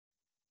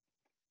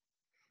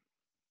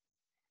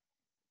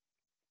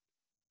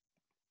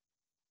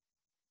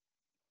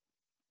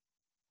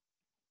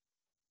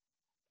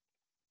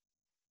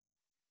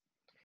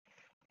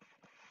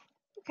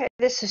Okay,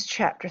 this is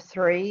chapter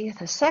 3,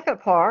 the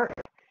second part,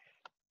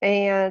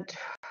 and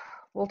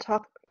we'll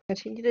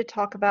continue to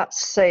talk about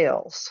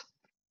cells.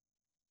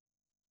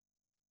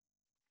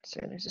 As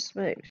soon as it's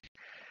moved.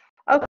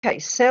 Okay,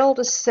 cell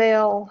to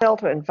cell, cell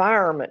to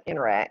environment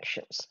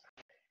interactions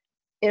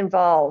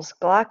involves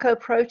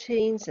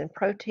glycoproteins and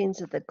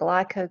proteins of the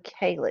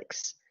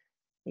glycocalyx.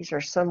 These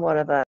are somewhat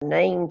of a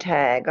name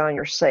tag on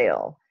your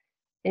cell.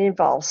 It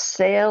involves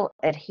cell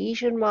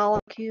adhesion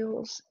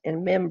molecules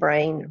and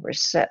membrane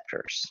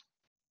receptors.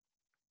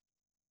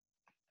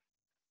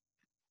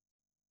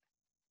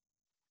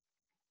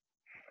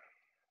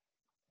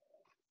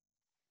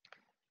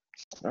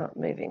 It's not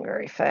moving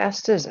very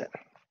fast, is it?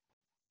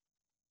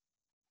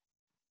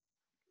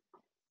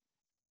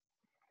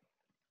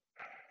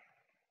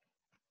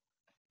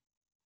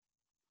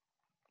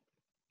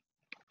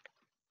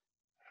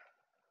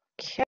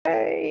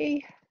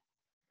 Okay,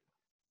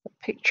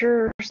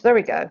 pictures, there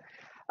we go.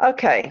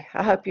 Okay,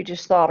 I hope you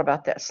just thought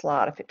about that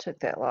slide if it took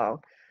that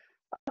long.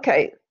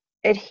 Okay,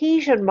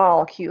 adhesion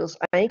molecules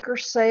anchor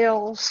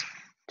cells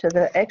to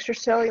the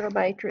extracellular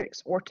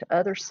matrix or to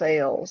other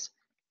cells,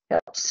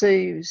 help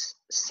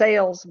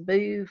cells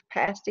move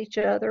past each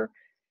other,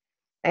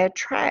 and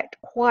attract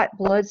white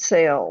blood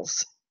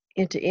cells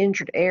into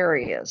injured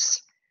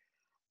areas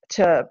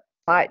to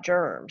fight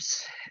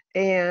germs,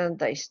 and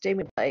they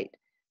stimulate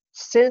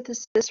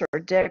synthesis or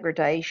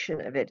degradation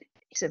of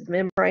adhesive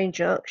membrane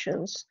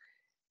junctions.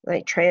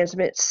 They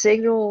transmit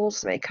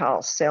signals, they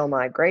cause cell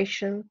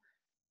migration,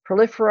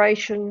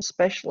 proliferation,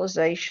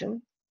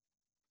 specialization.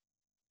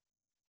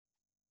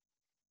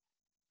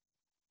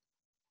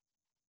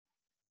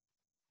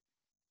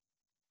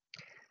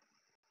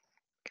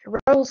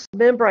 Roles of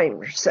membrane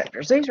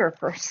receptors, these are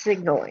for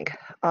signaling.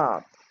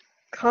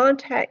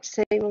 Contact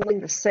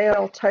signaling, the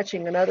cell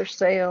touching another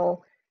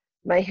cell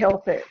may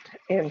help it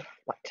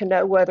to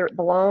know whether it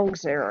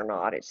belongs there or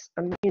not. It's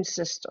immune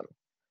system.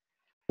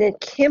 Then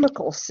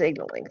chemical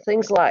signaling,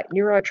 things like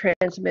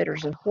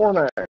neurotransmitters and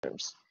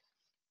hormones.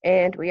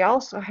 And we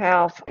also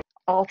have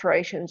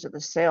alterations of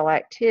the cell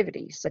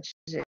activity, such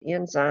as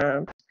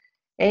enzymes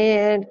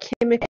and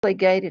chemically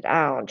gated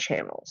ion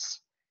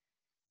channels.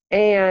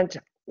 And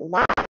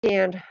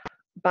ligand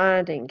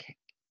binding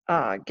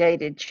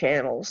gated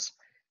channels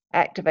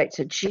activates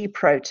a G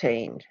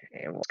protein,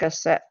 and we'll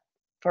discuss that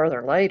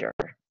further later.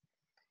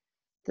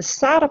 The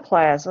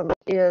cytoplasm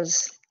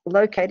is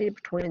located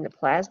between the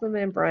plasma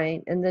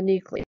membrane and the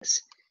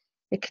nucleus.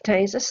 It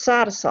contains a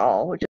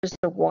cytosol, which is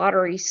the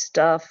watery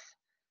stuff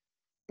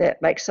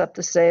that makes up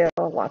the cell,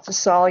 lots of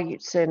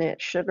solutes in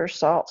it, sugar,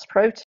 salts,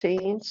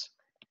 proteins.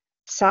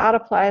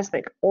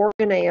 Cytoplasmic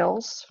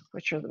organelles,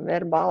 which are the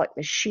metabolic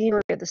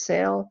machinery of the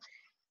cell,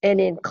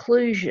 and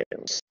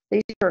inclusions.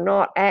 These are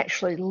not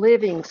actually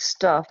living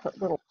stuff,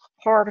 but little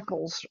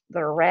particles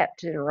that are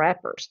wrapped in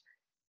wrappers.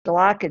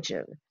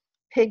 Glycogen,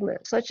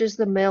 pigment, such as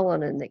the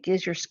melanin that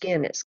gives your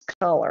skin its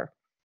color.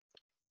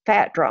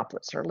 Fat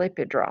droplets or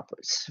lipid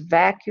droplets,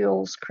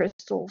 vacuoles,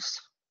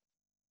 crystals.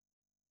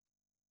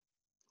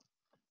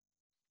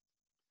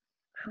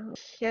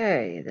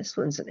 Okay, this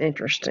one's an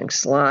interesting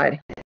slide.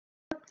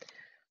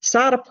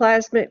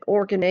 Cytoplasmic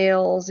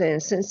organelles,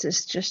 and since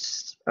it's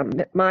just a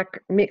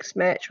mixed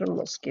match one,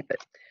 we'll skip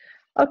it.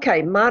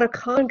 Okay,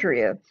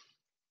 mitochondria.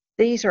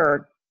 These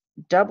are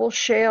double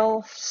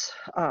shells.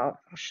 I'll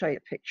show you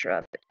a picture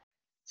of it.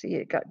 So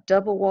you've got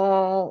double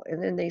wall,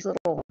 and then these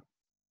little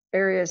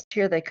areas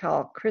here they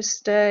call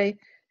cristae.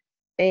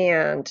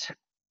 And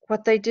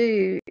what they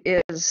do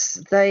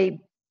is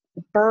they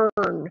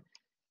burn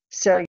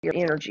cellular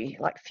energy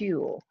like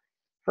fuel.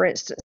 For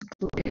instance,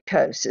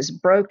 glucose is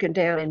broken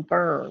down and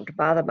burned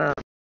by the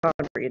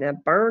mitochondria. Now,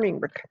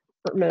 burning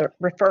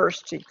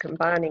refers to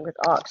combining with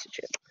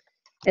oxygen.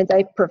 And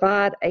they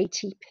provide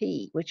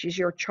ATP, which is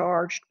your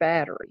charged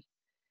battery.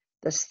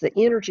 That's the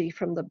energy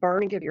from the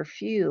burning of your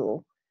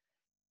fuel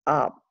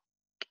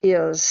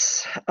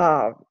is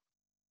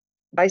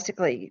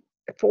basically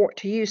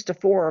used to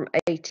form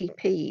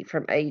ATP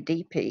from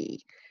ADP.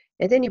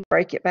 And then you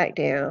break it back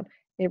down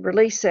and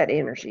release that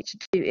energy to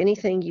do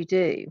anything you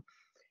do.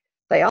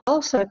 They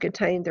also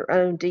contain their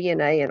own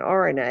DNA and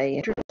RNA.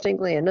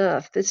 Interestingly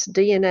enough, this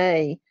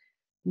DNA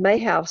may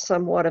have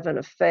somewhat of an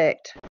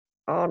effect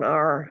on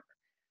our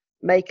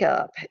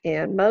makeup,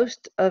 and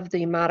most of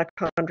the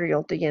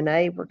mitochondrial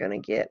DNA we're going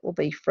to get will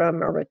be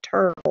from a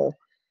maternal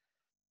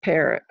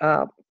parent.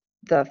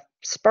 The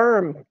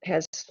sperm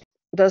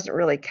doesn't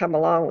really come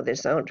along with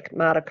its own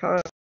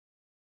mitochondria.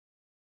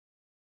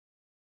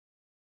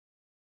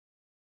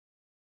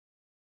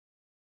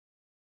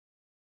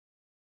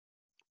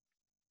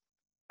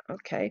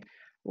 Okay,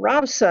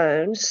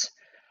 ribosomes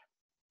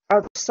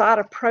are the site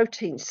of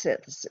protein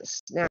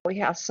synthesis. Now we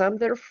have some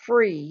that are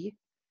free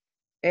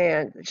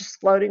and just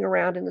floating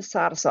around in the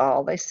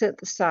cytosol. They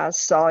synthesize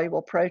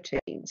soluble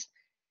proteins.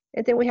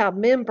 And then we have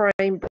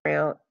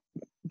membrane-bound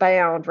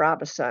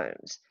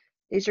ribosomes.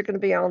 These are going to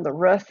be on the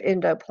rough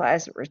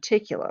endoplasmic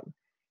reticulum,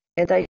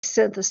 and they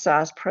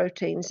synthesize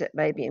proteins that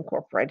may be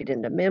incorporated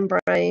into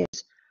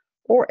membranes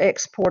or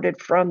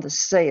exported from the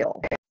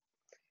cell.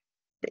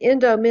 The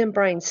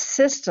endomembrane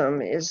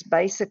system is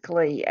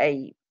basically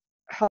a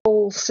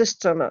whole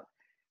system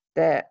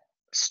that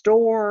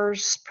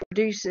stores,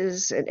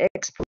 produces, and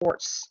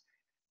exports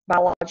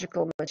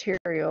biological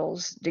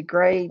materials,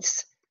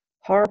 degrades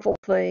harmful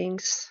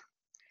things.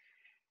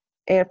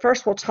 And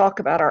first we'll talk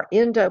about our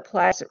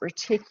endoplasmic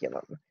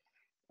reticulum.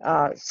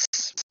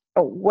 It's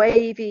a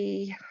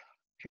wavy,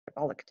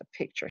 I'll look at the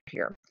picture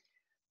here,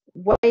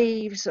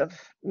 waves of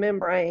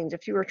membranes.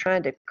 If you were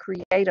trying to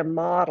create a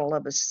model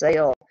of a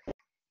cell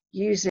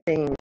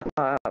using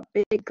a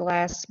big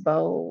glass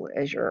bowl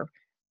as your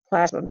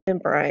plasma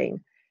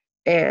membrane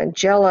and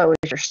Jello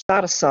as your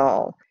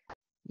cytosol,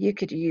 you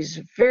could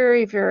use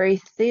very, very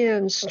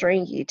thin,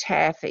 stringy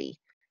taffy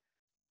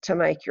to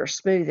make your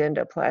smooth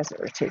endoplasmic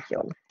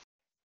reticulum.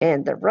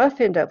 And the rough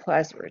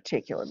endoplasmic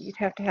reticulum, you'd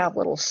have to have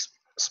little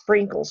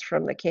sprinkles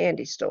from the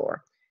candy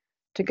store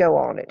to go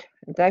on it.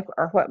 And they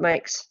are what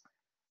makes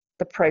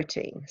the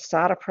protein,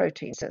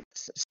 cytoprotein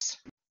synthesis.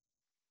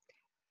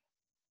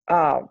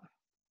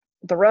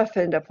 The rough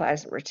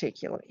endoplasmic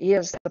reticulum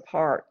is the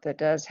part that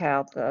does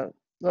have the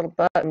little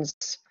buttons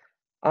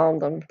on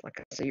them, like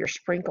I say, your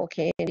sprinkle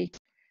candy.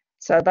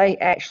 So they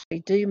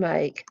actually do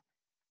make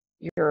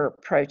your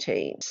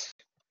proteins.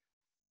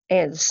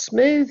 And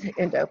smooth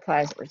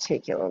endoplasmic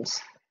reticulums,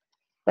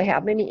 they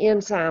have many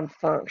enzyme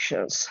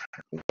functions: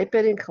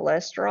 lipid and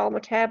cholesterol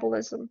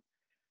metabolism,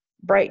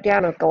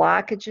 breakdown of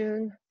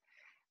glycogen,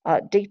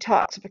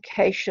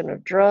 detoxification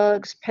of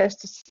drugs,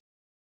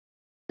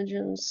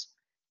 pesticides,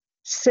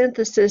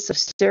 synthesis of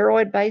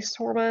steroid-based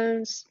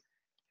hormones,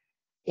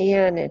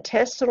 in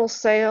intestinal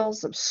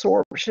cells,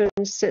 absorption,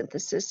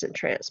 synthesis, and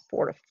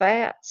transport of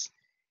fats,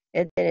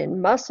 and then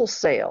in muscle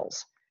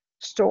cells,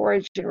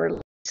 storage and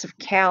release of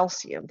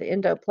calcium. The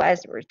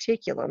endoplasmic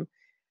reticulum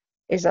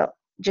is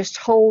just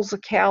holds the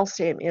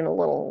calcium in a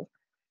little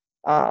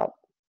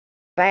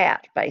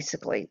vat,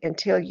 basically,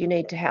 until you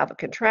need to have a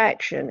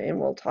contraction, and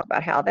we'll talk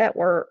about how that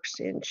works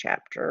in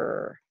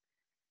chapter,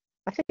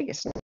 I think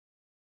it's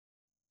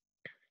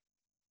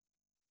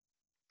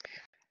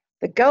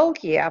the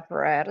Golgi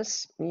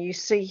apparatus. You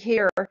see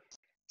here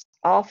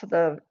off of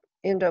the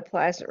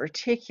endoplasmic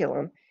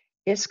reticulum,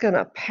 it's going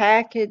to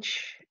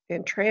package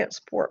and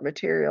transport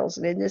materials,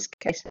 and in this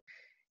case,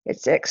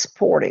 it's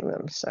exporting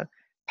them. So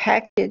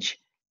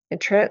package and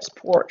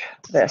transport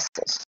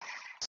vessels.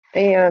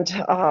 And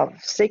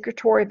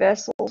secretory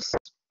vessels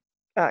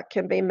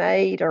can be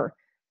made or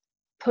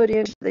put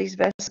into these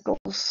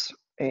vesicles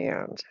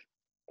and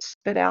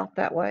spit out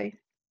that way.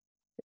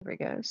 There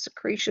we go.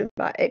 Secretion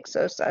by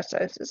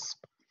exocytosis.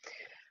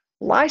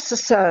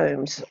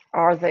 Lysosomes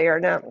are there.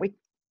 Now,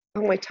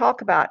 when we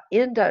talk about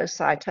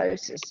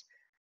endocytosis,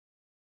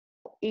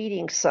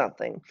 eating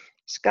something,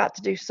 it's got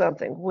to do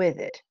something with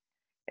it.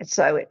 And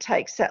so it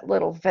takes that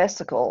little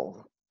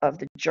vesicle of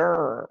the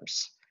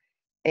germs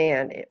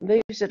and it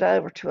moves it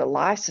over to a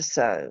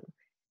lysosome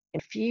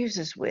and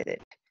fuses with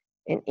it.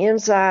 And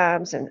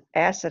enzymes and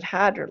acid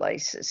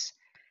hydrolases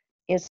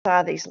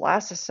inside these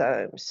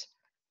lysosomes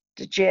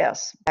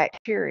digest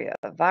bacteria,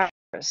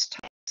 virus,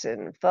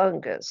 toxin,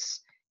 fungus,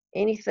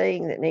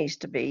 anything that needs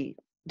to be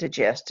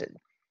digested.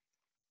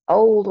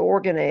 Old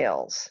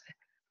organelles.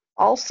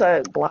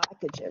 Also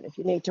glycogen, if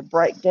you need to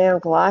break down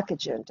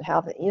glycogen to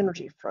have the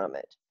energy from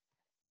it.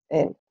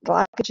 And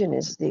glycogen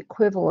is the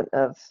equivalent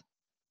of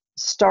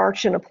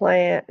starch in a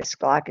plant, it's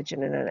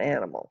glycogen in an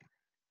animal.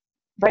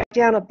 Break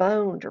down a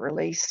bone to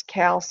release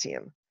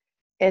calcium.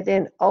 And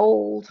then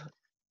old,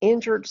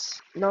 injured,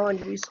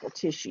 non-useful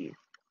tissue,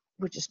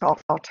 which is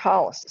called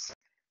autolysis.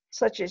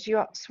 Such as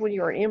when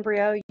you were an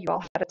embryo, you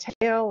all had a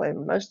tail,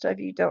 and most of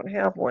you don't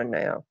have one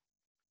now,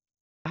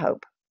 I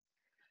hope.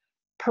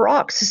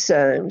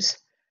 Peroxisomes,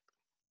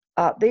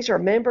 these are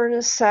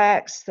membranous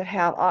sacs that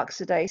have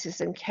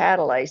oxidases and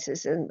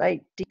catalases, and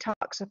they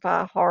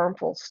detoxify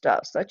harmful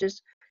stuff, such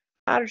as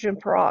hydrogen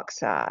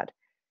peroxide.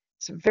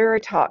 It's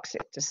very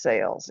toxic to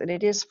cells, and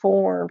it is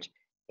formed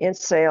in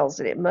cells,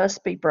 and it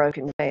must be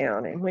broken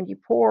down. And when you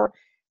pour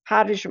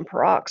hydrogen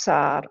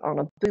peroxide on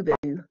a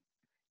boo-boo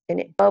and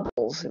it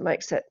bubbles, it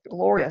makes that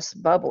glorious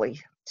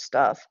bubbly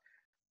stuff.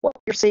 What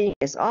you're seeing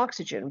is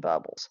oxygen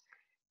bubbles.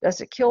 Does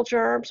it kill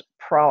germs?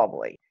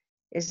 Probably.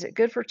 Is it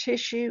good for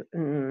tissue?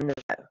 No.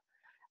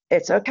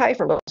 It's okay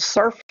for little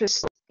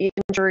surface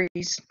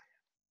injuries,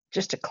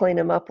 just to clean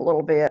them up a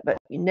little bit, but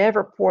you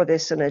never pour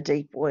this in a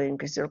deep wound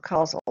because it'll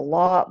cause a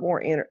lot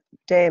more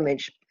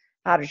damage.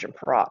 Hydrogen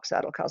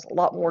peroxide will cause a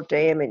lot more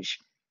damage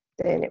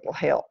than it will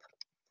help.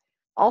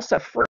 Also,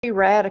 free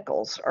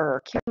radicals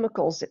are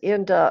chemicals that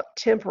end up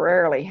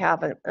temporarily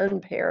having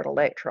unpaired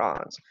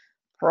electrons.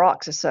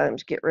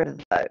 Peroxisomes get rid of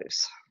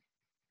those.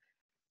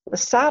 The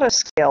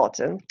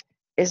cytoskeleton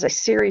is a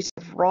series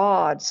of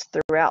rods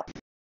throughout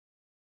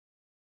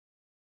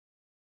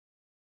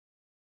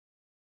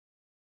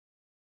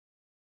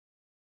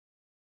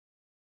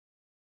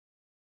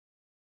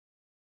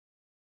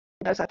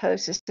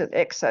endocytosis and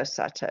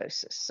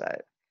exocytosis. So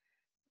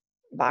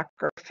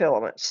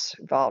microfilaments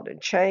involved in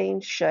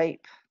change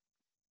shape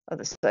of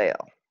the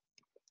cell.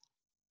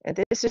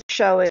 And this is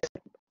showing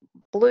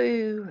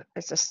blue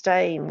is a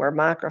stain where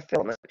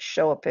microfilaments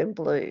show up in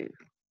blue.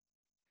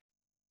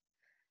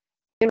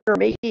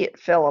 Intermediate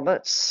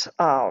filaments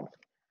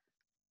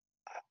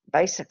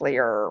basically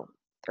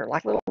they're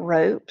like little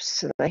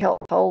ropes, and they help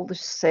hold the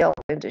cell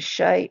into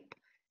shape.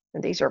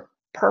 And these are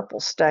purple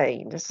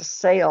stained. It's a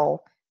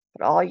cell,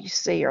 but all you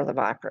see are the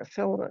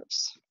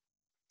microfilaments.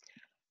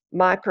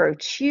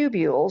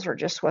 Microtubules are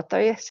just what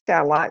they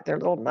sound like. They're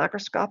little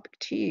microscopic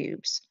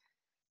tubes.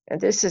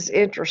 And this is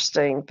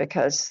interesting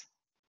because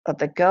of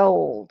the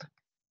gold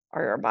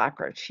are your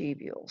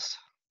microtubules.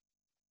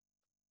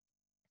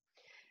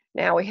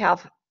 Now we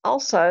have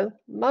also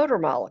motor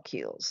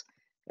molecules.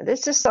 And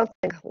this is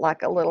something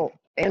like a little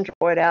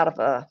android out of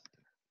a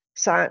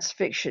science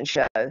fiction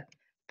show,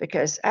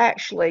 because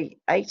actually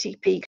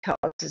ATP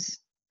causes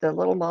the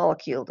little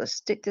molecule to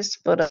stick this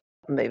foot up,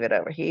 move it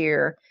over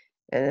here,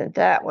 and then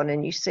that one,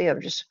 and you see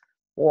them just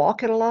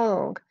walking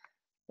along.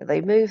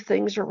 They move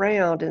things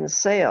around in the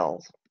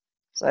cells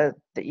so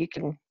that you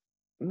can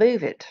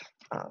move it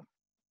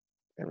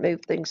and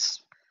move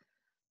things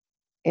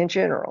in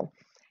general.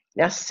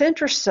 Now,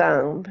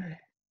 centrosome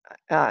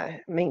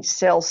means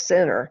cell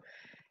center.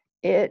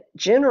 It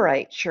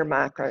generates your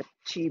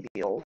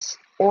microtubules,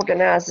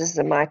 organizes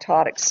the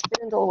mitotic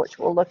spindle, which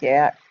we'll look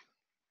at,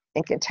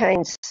 and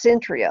contains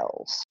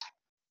centrioles.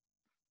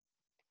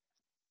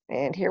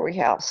 And here we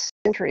have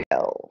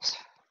centrioles,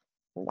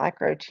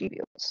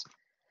 microtubules.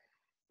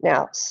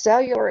 Now,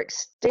 cellular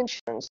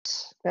extensions.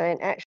 Now,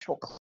 in actual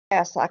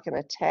class, I can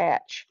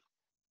attach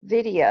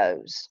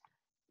videos,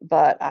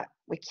 but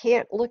we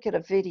can't look at a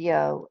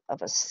video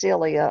of a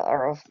cilia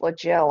or a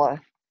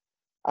flagella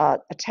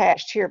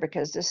attached here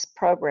because this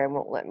program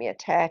won't let me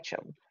attach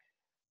them.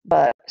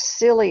 But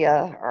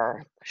cilia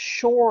are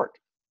short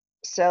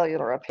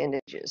cellular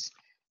appendages,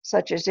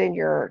 such as in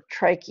your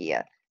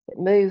trachea, that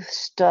move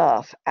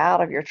stuff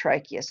out of your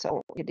trachea so it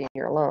won't get in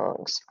your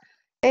lungs.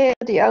 And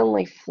the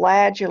only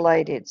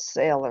flagellated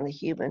cell in the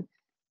human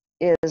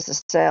is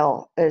the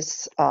tail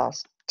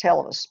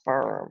of a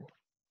sperm.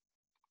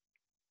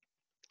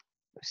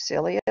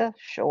 Cilia,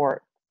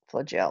 short,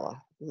 flagella,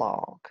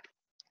 long.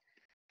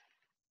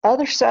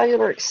 Other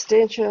cellular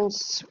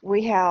extensions,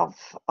 we have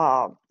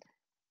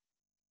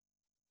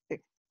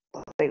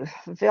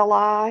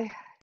villi,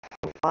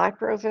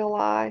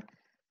 microvilli.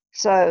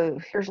 So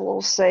here's a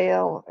little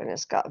cell, and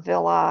it's got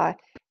villi.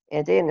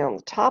 And then on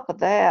the top of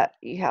that,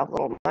 you have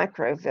little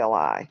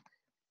microvilli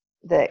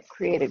that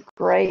create a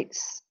great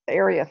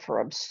area for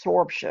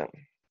absorption.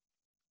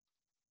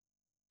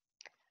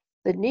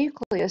 The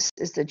nucleus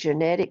is the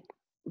genetic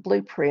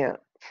blueprint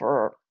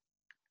for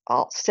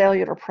all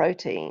cellular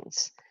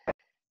proteins.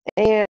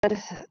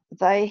 And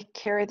they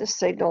carry the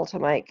signal to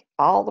make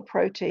all the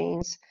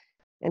proteins,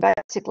 and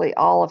basically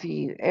all of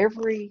you.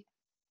 Every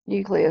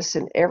nucleus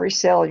in every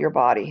cell of your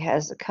body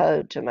has the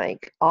code to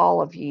make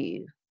all of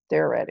you,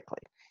 theoretically.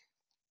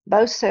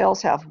 Both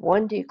cells have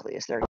one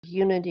nucleus. They're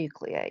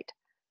uninucleate.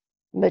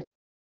 They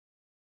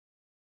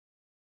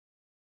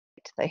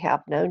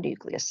have no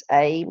nucleus.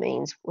 A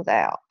means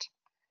without.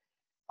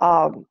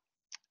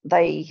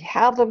 They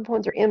have them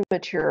when they're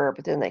immature,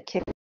 but then they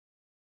kick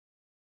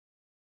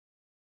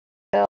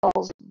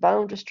cells,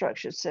 bone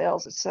destruction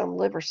cells, and some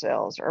liver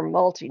cells are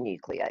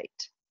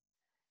multinucleate.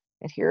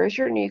 And here is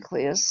your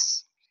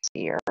nucleus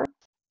here.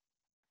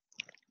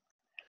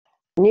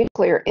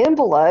 Nuclear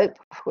envelope,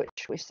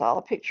 which we saw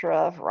a picture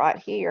of right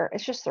here,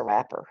 it's just the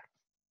wrapper.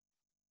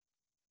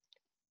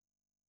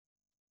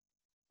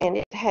 And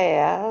it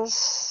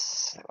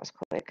has, that was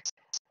quick,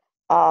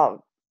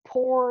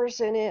 pores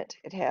in it.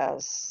 It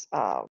has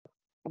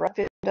rough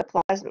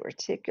endoplasmic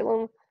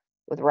reticulum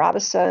with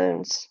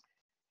ribosomes,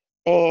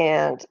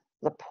 and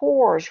the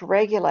pores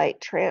regulate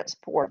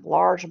transport of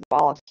large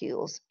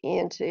molecules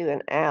into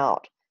and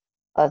out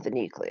of the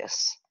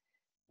nucleus.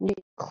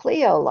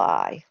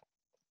 Nucleoli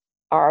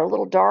are a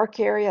little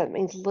dark area. That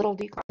means little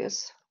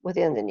nucleus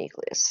within the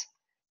nucleus.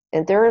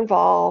 And they're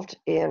involved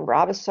in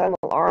ribosomal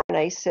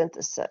RNA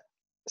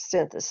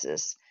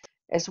synthesis,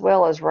 as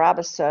well as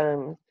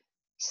ribosome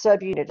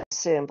subunit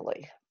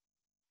assembly.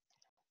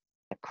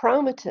 A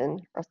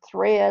chromatin are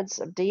threads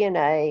of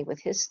DNA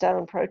with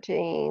histone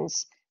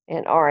proteins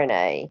and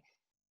RNA,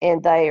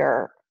 and they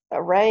are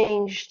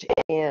arranged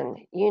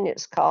in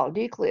units called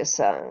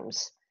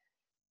nucleosomes,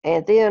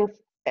 and then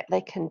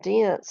they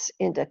condense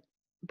into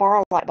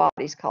bar-like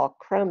bodies called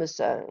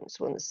chromosomes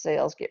when the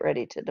cells get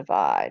ready to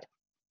divide.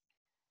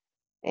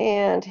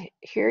 And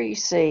here you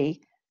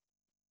see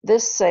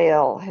this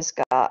cell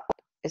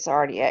it's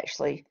already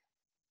actually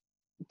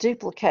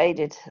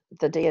duplicated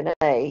the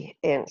DNA,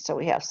 and so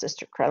we have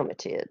sister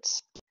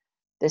chromatids.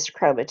 This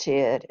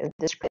chromatid and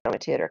this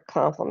chromatid are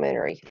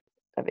complementary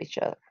of each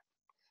other.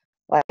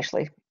 Well,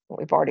 actually,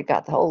 we've already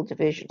got the whole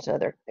division, so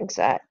they're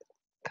exact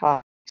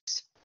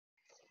copies.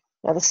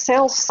 Now, the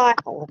cell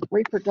cycle,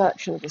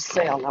 reproduction of the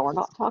cell. Now, we're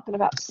not talking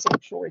about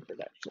sexual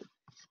reproduction.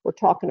 We're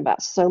talking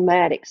about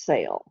somatic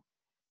cell.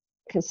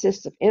 It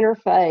consists of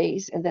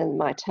interphase and then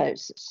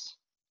mitosis.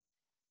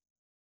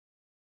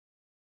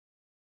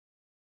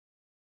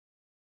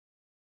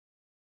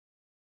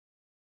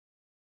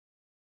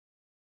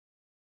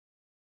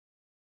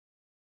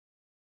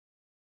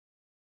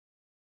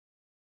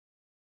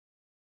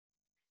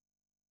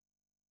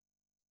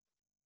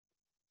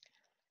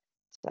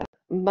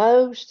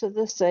 most of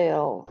the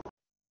cell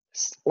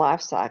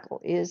life cycle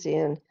is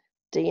in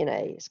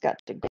DNA. It's got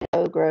to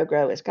grow, grow,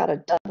 grow. It's got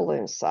to double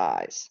in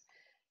size.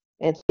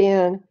 And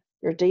then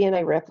your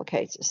DNA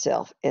replicates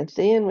itself. And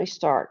then we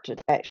start to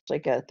actually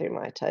go through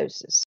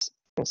mitosis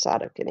and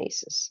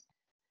cytokinesis.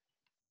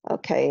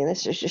 Okay, and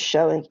this is just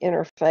showing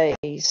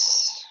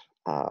interphase.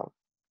 Not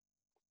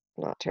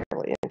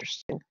terribly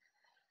interesting.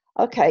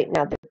 Okay,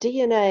 now the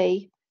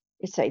DNA,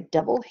 it's a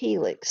double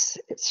helix.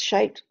 It's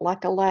shaped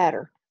like a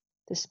ladder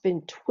that's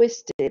been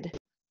twisted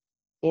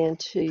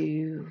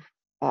into,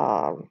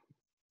 well,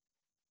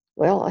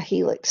 a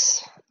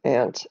helix.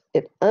 And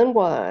it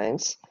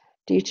unwinds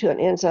due to an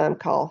enzyme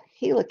called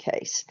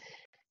helicase.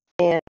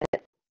 And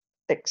it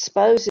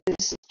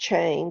exposes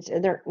chains,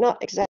 and they're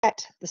not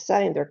exact the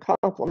same, they're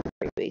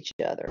complementary to each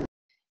other.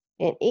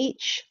 And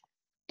each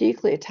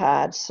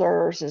nucleotide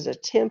serves as a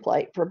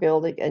template for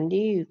building a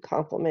new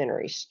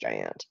complementary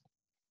strand.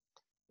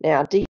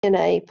 Now,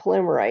 DNA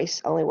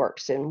polymerase only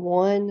works in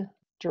one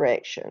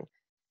direction,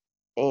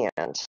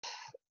 and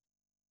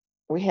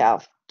we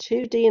have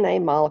two DNA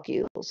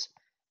molecules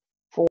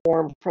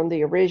formed from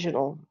the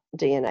original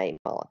DNA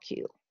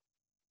molecule.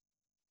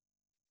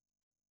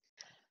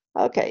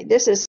 Okay,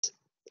 this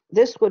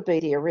would be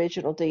the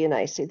original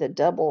DNA. See the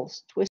double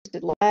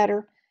twisted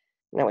ladder?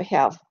 Now we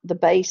have the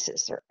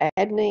bases are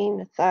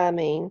adenine,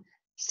 thymine,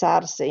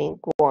 cytosine,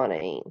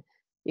 guanine.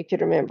 You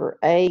can remember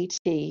A,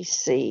 T,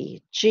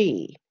 C,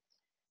 G.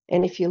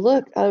 And if you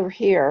look over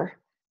here,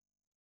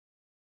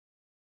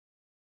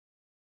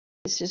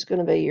 this is going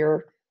to be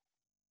your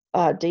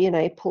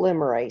DNA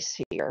polymerase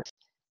here.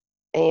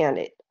 And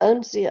it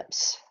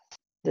unzips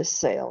this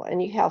cell.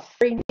 And you have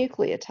free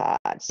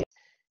nucleotides.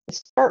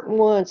 Certain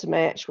ones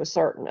match with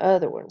certain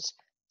other ones.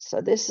 So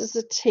this is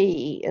a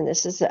T and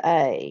this is an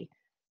A.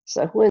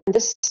 So when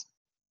this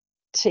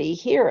T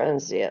here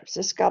unzips,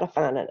 it's got to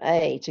find an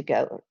A to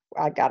go.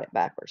 I got it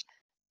backwards.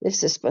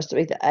 This is supposed to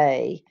be the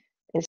A,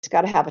 and it's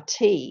got to have a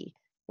T.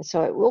 And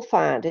so it will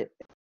find it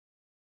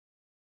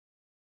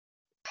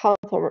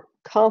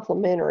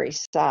complementary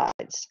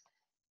sides.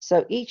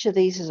 So each of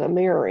these is a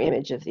mirror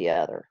image of the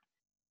other.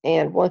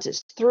 And once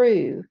it's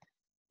through,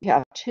 you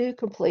have two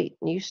complete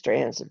new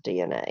strands of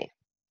DNA.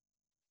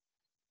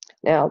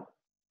 Now,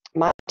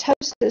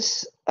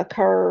 mitosis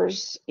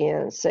occurs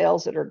in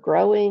cells that are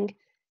growing.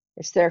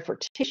 It's there for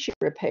tissue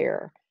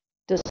repair.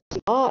 Does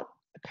not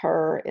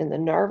occur in the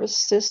nervous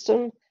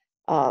system,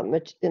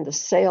 in the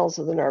cells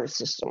of the nervous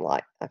system.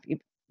 Like if you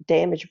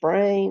damage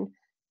brain,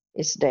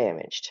 it's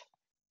damaged.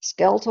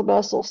 Skeletal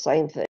muscle,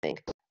 same thing.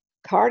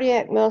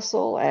 Cardiac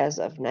muscle, as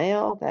of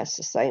now, that's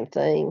the same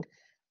thing.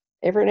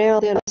 Every now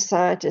and then a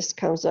scientist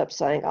comes up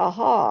saying,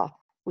 aha,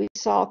 we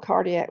saw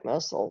cardiac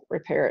muscle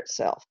repair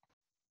itself.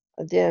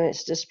 Then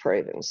it's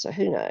disproven, so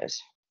who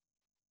knows?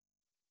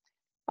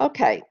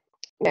 Okay,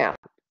 now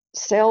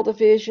cell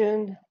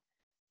division.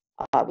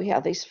 We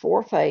have these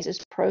four phases: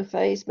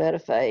 prophase,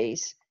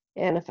 metaphase,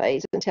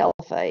 anaphase, and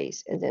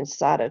telophase, and then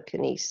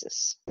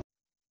cytokinesis.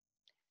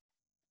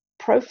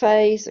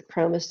 Prophase, the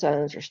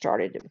chromosomes are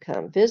starting to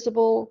become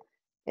visible,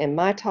 and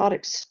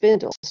mitotic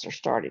spindles are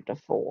starting to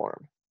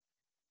form.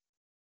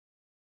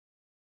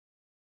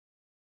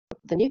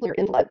 The nuclear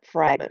envelope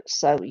fragments,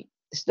 so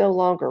it's no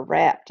longer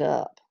wrapped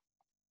up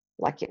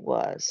like it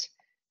was.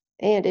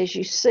 And as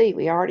you see,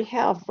 we already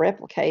have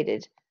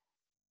replicated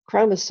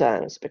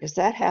chromosomes because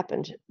that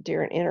happened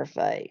during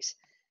interphase.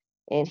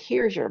 And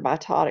here's your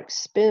mitotic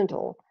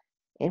spindle.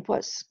 And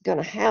what's going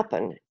to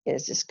happen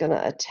is it's going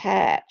to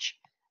attach.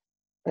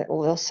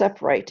 They'll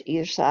separate to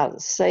either side of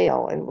the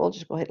cell, and we'll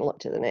just go ahead and look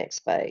to the next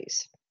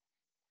phase.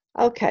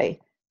 Okay,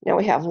 now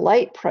we have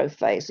late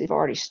prophase. We've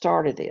already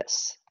started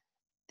this.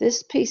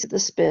 This piece of the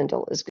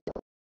spindle is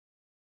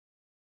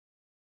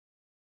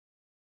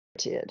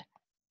chromatid,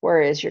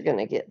 whereas you're going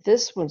to get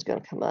this one's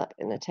going to come up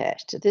and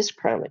attach to this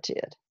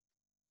chromatid.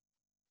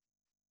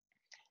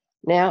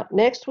 Now,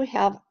 next we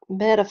have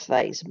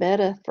metaphase.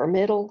 Meta for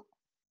middle.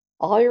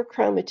 All your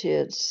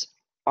chromatids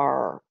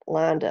are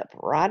lined up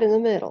right in the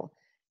middle.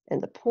 And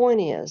the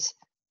point is,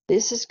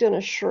 this is going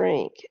to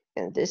shrink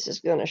and this is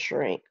going to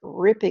shrink,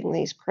 ripping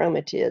these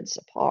chromatids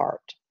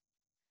apart.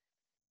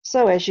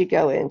 So as you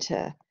go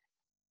into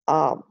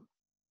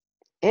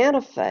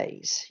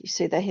anaphase, you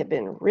see they have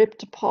been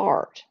ripped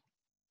apart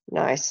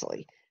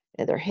nicely,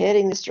 and they're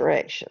heading this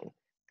direction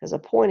because the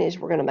point is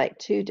we're going to make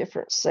two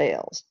different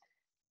cells.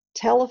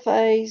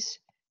 Telophase,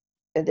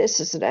 and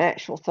this is an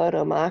actual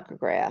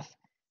photomicrograph.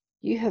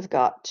 You have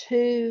got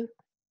two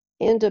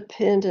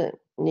independent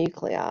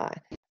nuclei,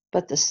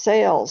 but the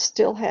cell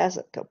still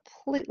hasn't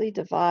completely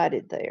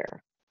divided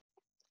there.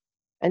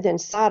 And then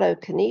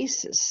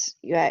cytokinesis,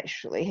 you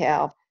actually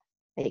have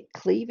a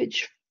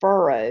cleavage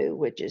furrow,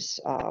 which is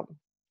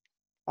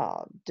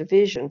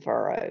division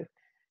furrow.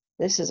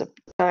 This is a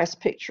nice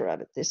picture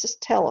of it. This is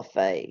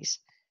telophase.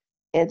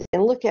 And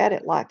look at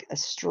it like a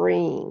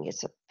string.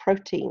 It's a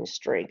protein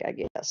string, I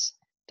guess.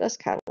 It does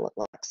kind of look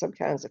like some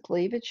kinds of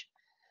cleavage.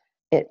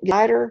 It gets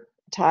tighter,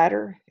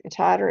 tighter, and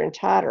tighter, and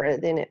tighter,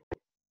 and then it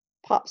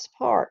pops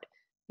apart.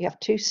 You have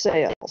two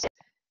cells.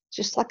 It's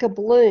just like a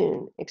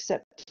balloon,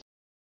 except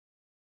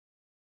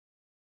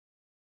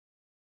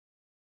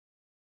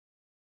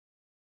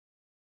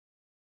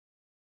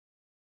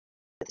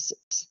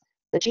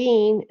the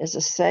gene is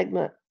a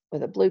segment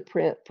with a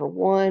blueprint for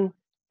one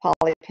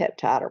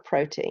polypeptide or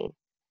protein.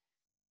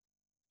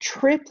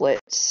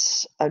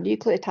 Triplets of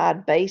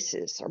nucleotide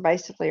bases are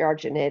basically our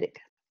genetic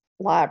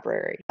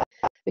library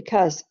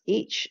because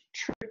each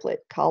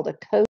triplet, called a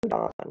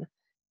codon,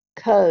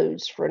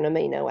 codes for an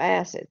amino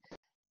acid.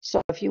 So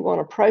if you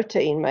want a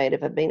protein made of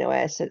amino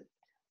acid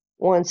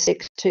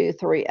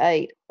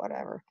 16238,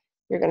 whatever,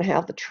 you're going to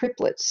have the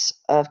triplets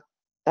of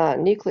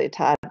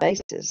nucleotide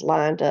bases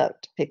lined up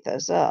to pick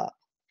those up.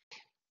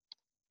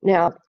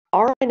 Now,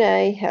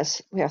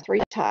 RNA we have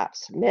three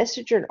types.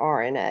 Messenger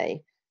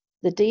RNA,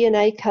 the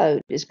DNA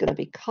code is going to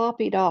be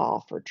copied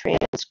off or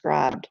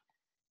transcribed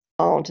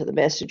onto the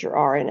messenger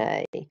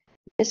RNA.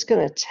 It's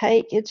going to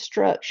take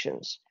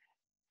instructions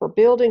for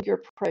building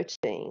your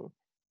protein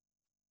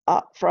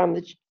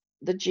from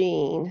the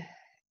gene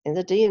and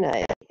the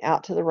DNA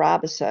out to the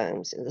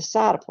ribosomes in the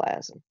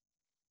cytoplasm.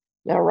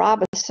 Now,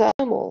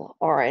 ribosomal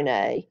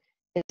RNA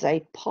is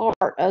a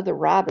part of the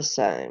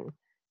ribosome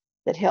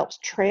that helps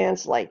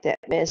translate that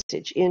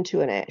message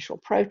into an actual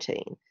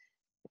protein.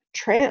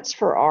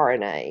 Transfer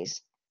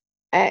RNAs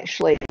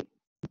actually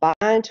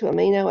bind to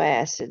amino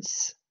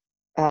acids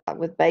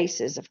with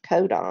bases of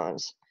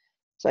codons.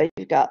 So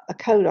you've got a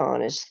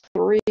codon is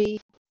 3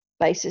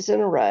 bases in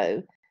a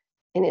row,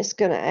 and it's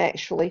going to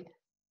actually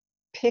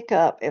pick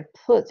up and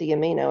put the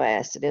amino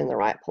acid in the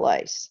right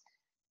place.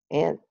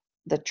 And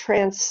the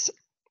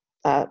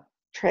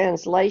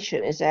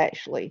translation is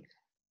actually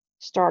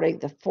starting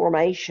the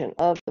formation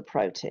of the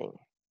protein.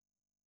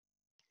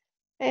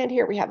 And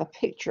here we have a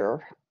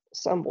picture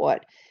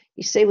somewhat.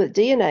 You see, with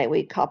DNA,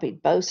 we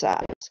copied both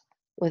sides.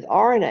 With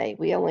RNA,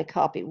 we only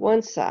copy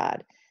one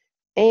side.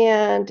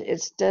 And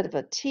instead of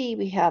a T,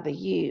 we have a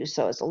U.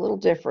 So it's a little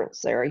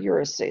difference there, a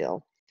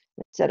uracil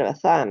instead of a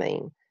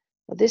thymine.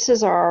 This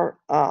is our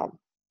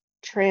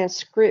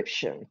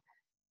transcription.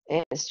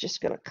 And it's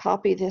just going to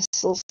copy this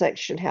little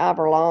section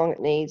however long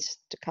it needs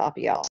to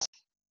copy off.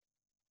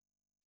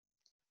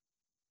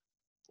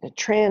 The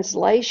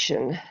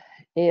translation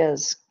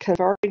is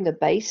converting the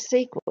base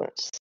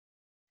sequence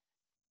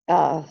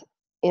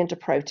into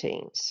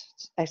proteins.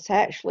 It's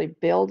actually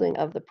building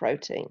of the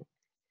protein.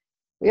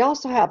 We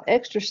also have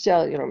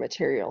extracellular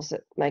materials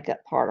that make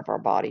up part of our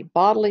body: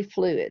 bodily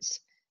fluids,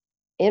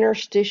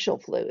 interstitial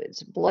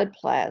fluids, blood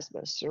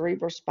plasma,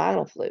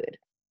 cerebrospinal fluid,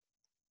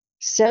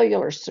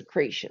 cellular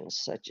secretions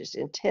such as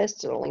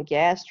intestinal and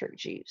gastric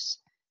juice,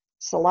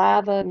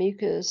 saliva,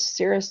 mucus,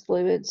 serous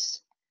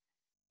fluids,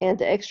 and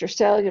the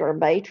extracellular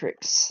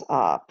matrix,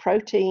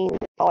 protein,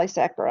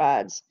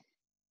 polysaccharides,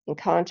 in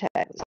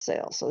contact with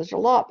cells. So there's a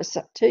lot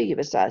to you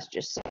besides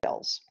just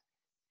cells.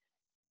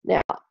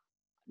 Now,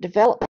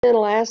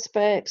 developmental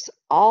aspects,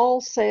 all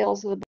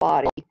cells of the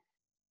body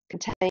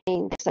contain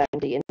the same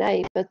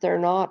DNA, but they're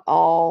not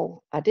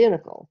all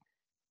identical.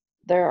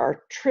 There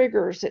are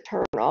triggers that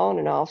turn on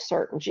and off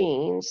certain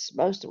genes,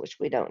 most of which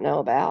we don't know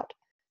about,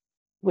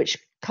 which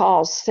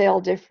cause cell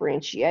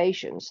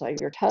differentiation. So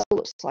your toe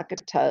looks like a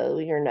toe,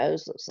 your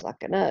nose looks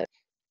like a nose.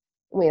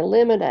 We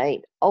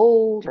eliminate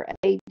old or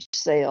aged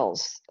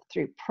cells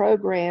through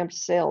programmed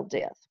cell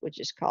death, which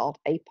is called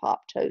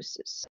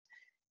apoptosis,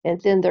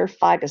 and then they're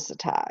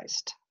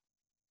phagocytized.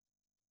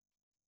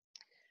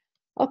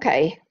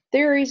 Okay,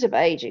 theories of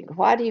aging.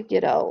 Why do you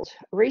get old?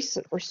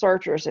 Recent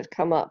researchers have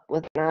come up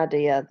with an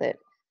idea that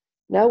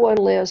no one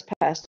lives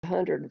past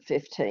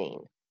 115.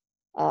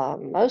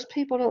 Most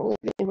people don't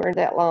live anywhere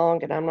that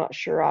long, and I'm not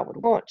sure I would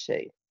want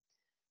to.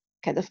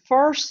 Okay, the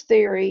first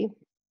theory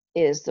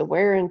is the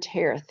wear and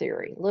tear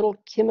theory. Little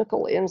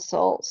chemical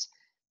insults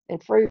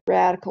and free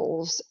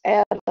radicals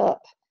add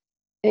up,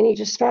 and you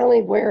just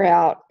finally wear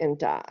out and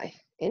die.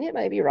 And it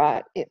may be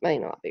right, it may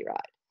not be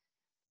right.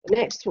 The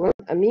next one,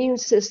 immune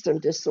system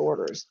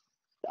disorders.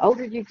 The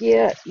older you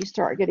get, you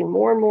start getting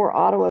more and more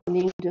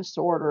autoimmune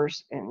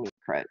disorders, and you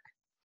croak.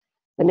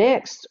 The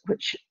next,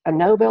 which a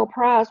Nobel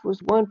Prize was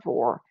won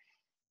for,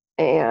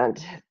 and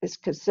is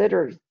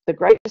considered the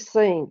greatest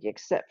thing,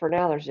 except for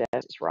now there's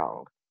it's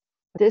wrong.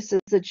 This is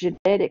the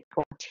genetic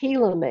or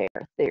telomere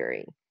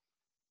theory.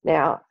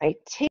 Now, a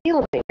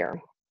telomere,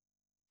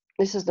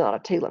 this is not a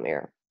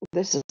telomere.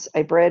 This is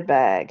a bread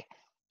bag.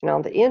 And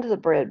on the end of the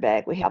bread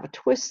bag, we have a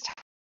twist.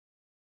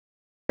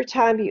 Every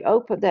time you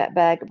open that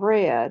bag of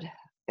bread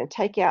and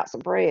take out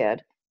some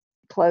bread,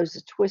 close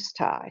the twist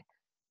tie.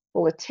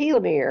 Well, a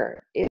telomere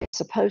is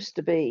supposed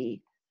to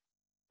be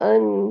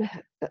DNA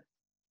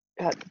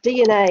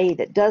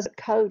that doesn't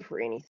code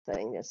for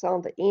anything. That's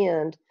on the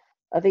end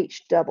of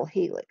each double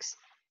helix.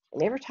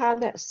 And every time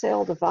that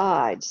cell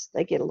divides,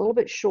 they get a little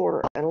bit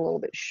shorter and a little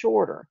bit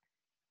shorter.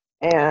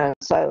 And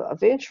so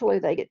eventually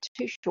they get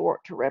too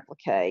short to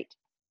replicate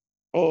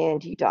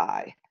and you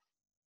die.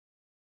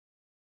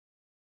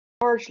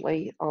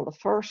 Largely on the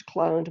first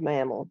cloned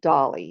mammal,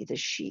 Dolly the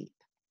sheep,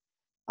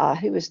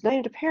 who was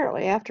named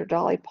apparently after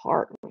Dolly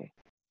Parton,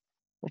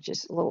 which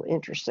is a little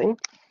interesting.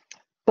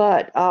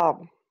 But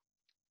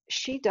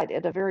she died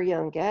at a very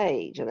young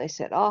age, and they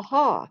said,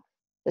 aha,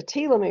 the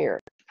telomere,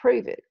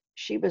 prove it.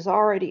 She was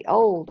already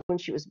old when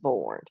she was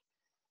born.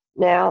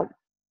 Now,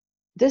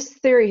 this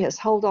theory has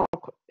held on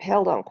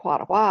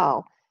quite a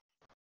while.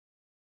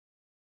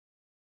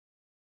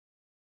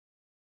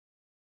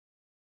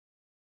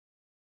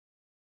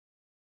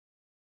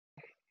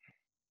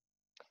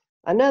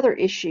 Another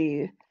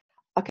issue,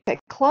 okay,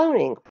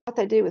 cloning, what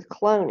they do with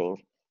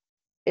cloning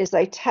is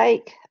they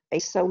take a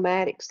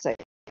somatic cell,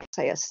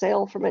 say a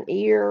cell from an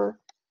ear,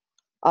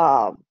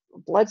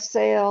 blood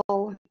cell,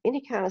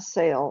 any kind of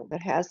cell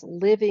that has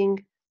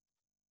living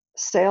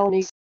cell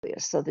nucleus,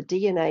 so the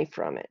DNA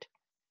from it.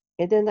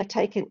 And then they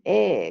take an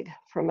egg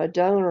from a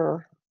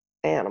donor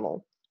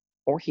animal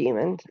or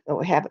human.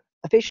 We haven't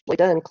officially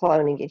done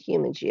cloning in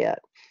humans yet.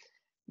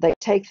 They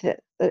take the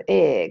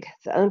egg,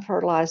 the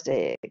unfertilized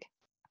egg,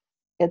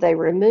 and they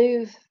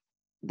remove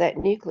that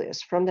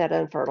nucleus from that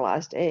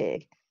unfertilized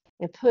egg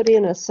and put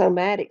in a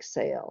somatic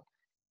cell.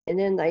 And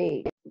then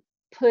they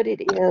put it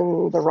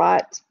in the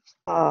right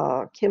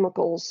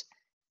chemicals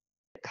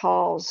that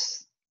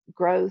cause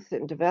growth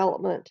and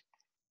development.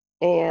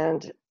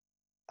 And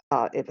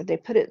if they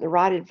put it in the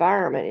right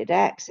environment, it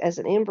acts as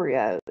an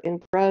embryo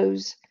and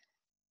grows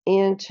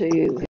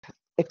into,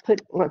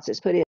 once it's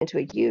put into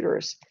a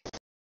uterus,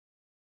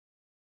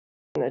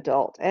 an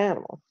adult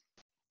animal.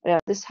 Now,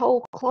 this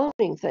whole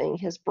cloning thing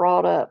has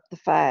brought up the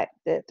fact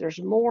that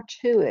there's more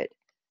to it.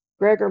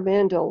 Gregor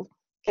Mendel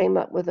came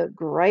up with a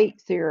great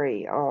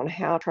theory on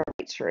how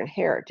traits are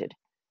inherited.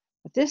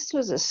 But this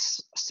was a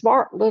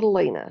smart little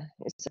Lena.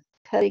 It's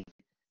a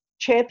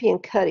champion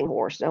cutting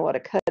horse. Now, what a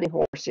cutting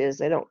horse is,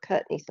 they don't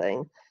cut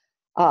anything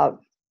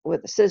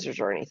with the scissors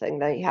or anything.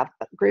 They have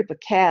a group of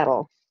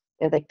cattle,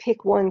 and they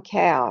pick one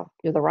cow,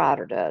 the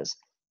rider does,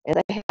 and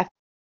they have to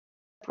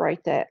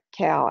separate that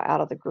cow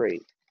out of the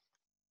group.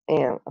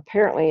 And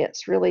apparently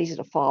it's real easy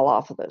to fall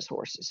off of those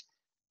horses.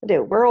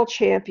 They're world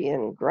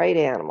champion, great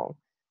animal.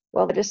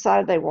 Well, they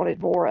decided they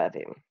wanted more of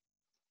him.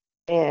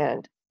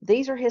 And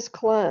these are his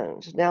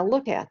clones. Now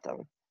look at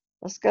them.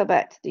 Let's go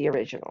back to the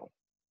original.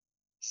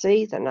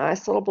 See the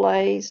nice little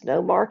blaze,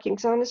 no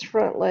markings on his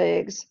front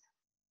legs,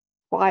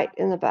 white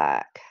in the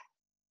back.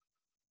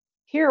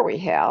 Here we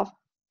have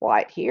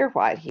white here,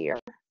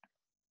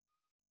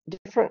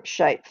 different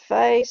shaped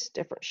face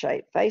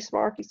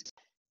markings.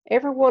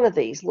 Every one of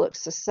these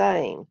looks the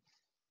same.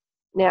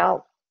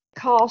 Now,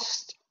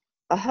 cost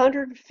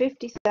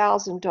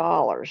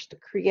 $150,000 to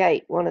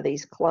create one of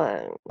these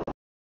clones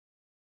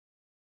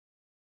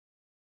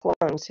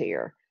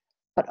here.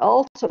 What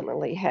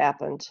ultimately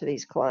happened to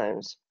these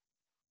clones?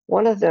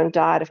 One of them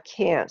died of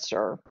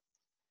cancer.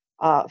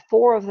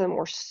 4 of them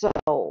were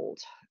sold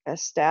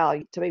as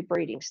to be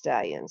breeding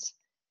stallions.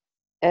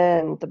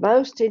 And the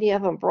most any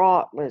of them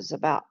brought was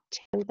about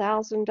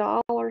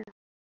 $10,000.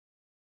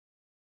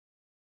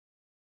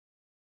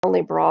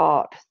 Only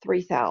brought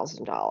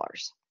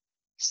 $3,000.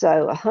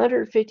 So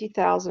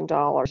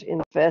 $150,000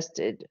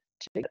 invested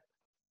to get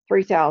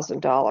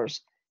 $3,000,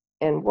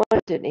 and one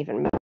didn't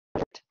even make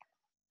it.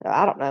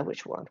 I don't know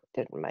which one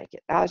didn't make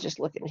it. I was just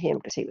looking at him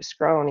because he was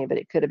scrawny, but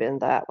it could have been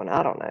that one.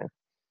 I don't know.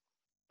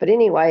 But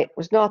anyway, it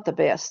was not the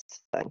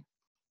best thing.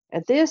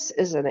 And this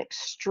is an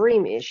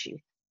extreme issue.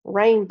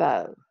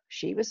 Rainbow.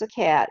 She was a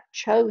cat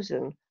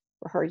chosen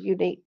for her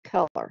unique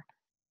color.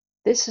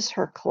 This is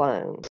her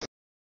clone.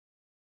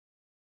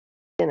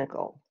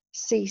 Identical.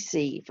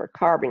 CC for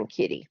Carbon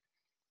Kitty.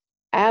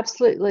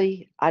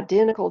 Absolutely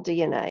identical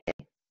DNA.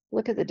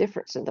 Look at the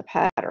difference in the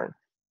pattern.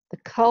 The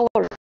color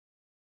is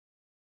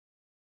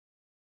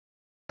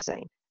the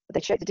same. But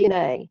they check the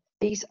DNA.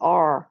 These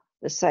are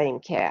the same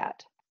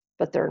cat,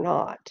 but they're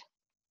not.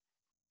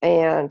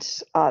 And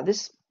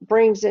this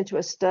brings into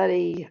a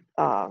study,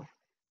 well,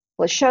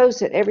 it shows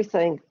that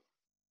everything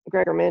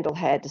Gregor Mendel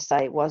had to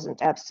say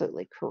wasn't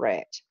absolutely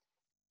correct,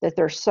 that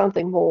there's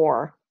something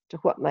more to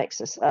what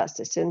makes us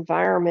us. It's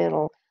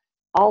environmental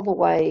all the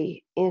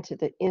way into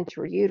the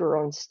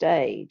intrauterine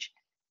stage.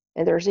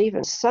 And there's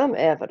even some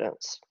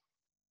evidence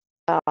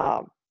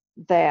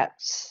that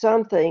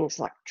some things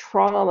like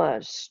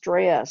trauma,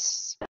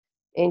 stress,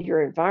 and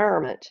your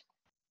environment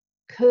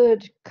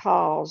could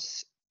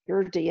cause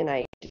your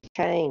DNA to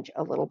change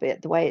a little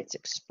bit, the way it's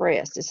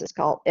expressed. This is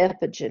called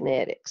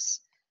epigenetics.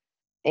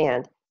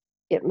 And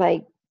it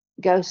may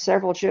go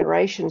several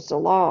generations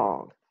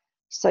along,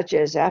 such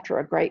as after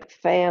a great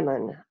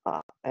famine,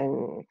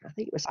 and I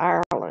think it was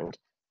Ireland,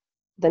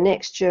 the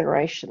next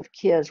generation of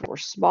kids were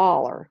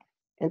smaller,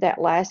 and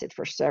that lasted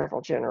for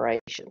several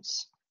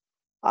generations.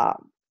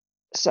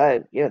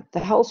 So, the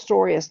whole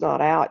story is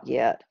not out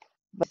yet,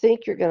 but I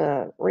think you're going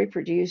to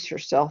reproduce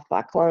yourself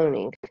by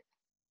cloning.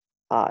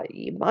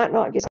 You might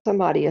not get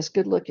somebody as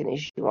good looking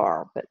as you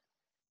are, but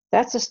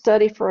that's a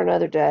study for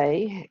another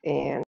day.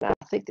 And I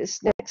think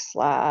this next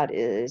slide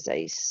is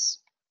a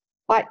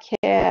white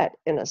cat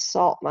in a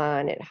salt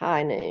mine at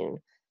high noon.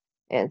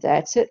 And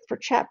that's it for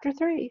chapter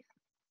 3.